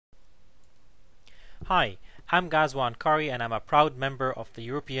Hi, I'm Ghazwan Kari and I'm a proud member of the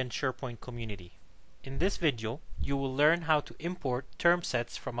European SharePoint community. In this video, you will learn how to import term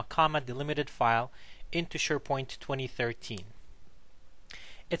sets from a comma-delimited file into SharePoint 2013.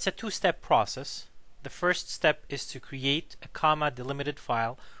 It's a two-step process. The first step is to create a comma-delimited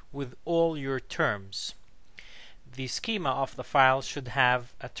file with all your terms. The schema of the file should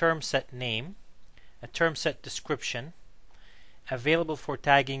have a term set name, a term set description, available for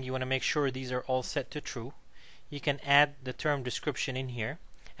tagging. You want to make sure these are all set to true. You can add the term description in here,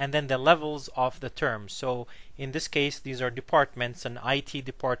 and then the levels of the terms. So in this case, these are departments. An IT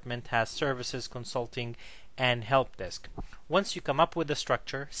department has services, consulting, and help desk. Once you come up with the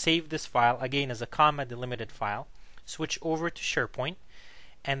structure, save this file again as a comma delimited file, switch over to SharePoint,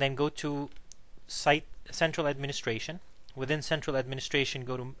 and then go to Site Central Administration. Within Central Administration,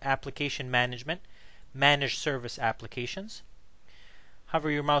 go to Application Management, Manage Service Applications. Hover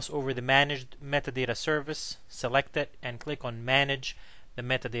your mouse over the Managed Metadata Service, select it, and click on Manage the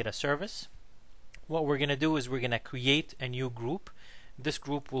Metadata Service. What we're going to do is we're going to create a new group. This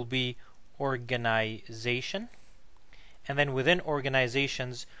group will be Organization. And then within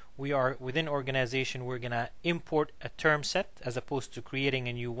Organizations, we're going to import a term set as opposed to creating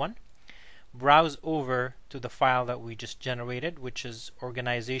a new one. Browse over to the file that we just generated, which is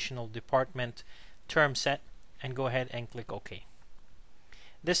Organizational Department Term Set, and go ahead and click OK.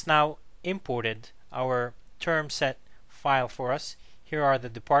 This now imported our term set file for us. Here are the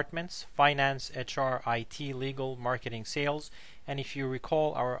departments: finance, HR, IT, legal, marketing, sales. And if you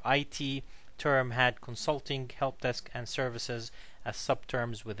recall, our IT term had consulting, help desk, and services as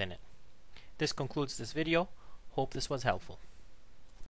subterms within it. This concludes this video. Hope this was helpful.